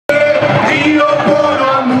iyo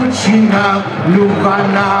mbona mukina numva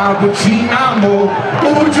nagukinamo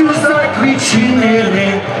ujuza kwicinere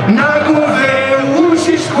naguve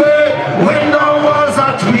ushishwe wenda waza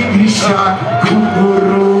twigisha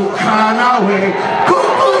kuguruka nawe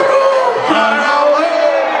kuguruka nawe.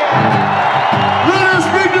 Let us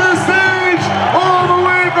bring to the stage all the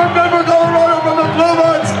way from Denver, Colorado, from the Blue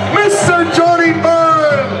Mr. Johnny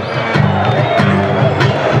Bird.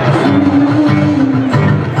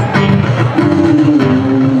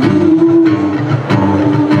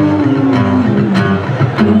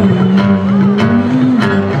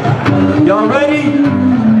 Y'all ready?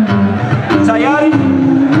 Tayari?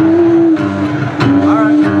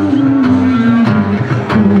 Alright.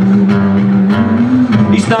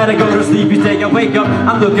 Each night I go to sleep, each day I wake up,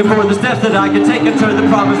 I'm looking for the steps that I can take and turn the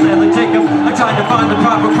promised land like Jacob. I'm trying to find the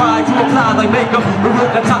proper pride to apply like makeup.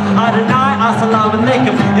 I deny, assalamu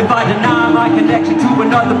alaikum. If I deny my connection to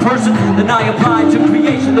another person, then I apply to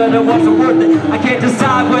creation that it wasn't worth it. I can't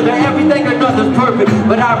decide whether everything or nothing's perfect,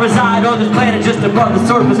 but I reside on this planet just above the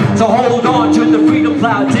surface. So hold on to the freedom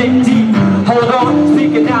cloud, dig deep. Hold on,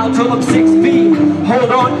 speaking out till I'm 6 feet.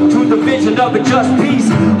 Hold on to the vision of a just peace.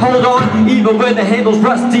 Hold on, even when the handle's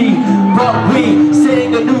rusty. But we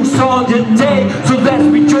sing a new song today, so let's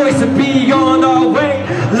rejoice and be on our way.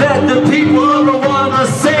 Let the people of Rwanda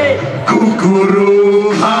say,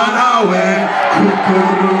 Kukuru Hanawe,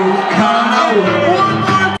 Kukuru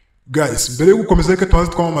Hanawe. Guys, mbere yo gukomeza reka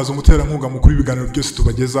tubanze twamamaza umuterankunga mukuru ibiganiro byose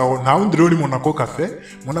tubagezaho. Nta wundi rero ni Monaco Cafe.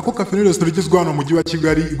 Monaco Cafe ni restaurant igezweho hano mu mujyi wa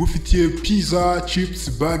Kigali, igufitiye pizza, chips,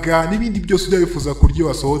 burger n'ibindi byose ujya wifuza kurya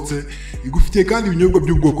wasohotse. Igufitiye kandi ibinyobwa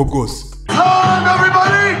by'ubwoko bwose.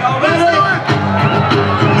 Everybody, let's do it.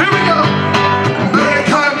 Here we go. MBE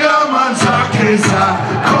KANYAMANZA KEZA,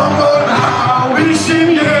 Kongo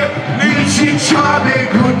wishimye niki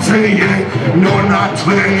cyabiguteye nona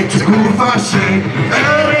twe tugufashe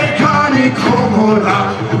erekani komora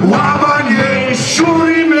wabanye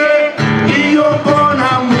shurime iyo mbona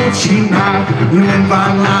mukina numva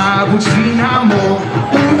nagukinamo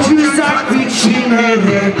ujuza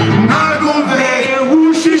kwicinere naguve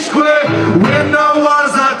ushishwe wenda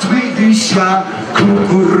waza twigisha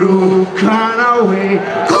kuguruka nawe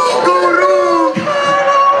kuguruka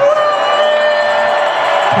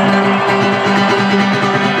nawe.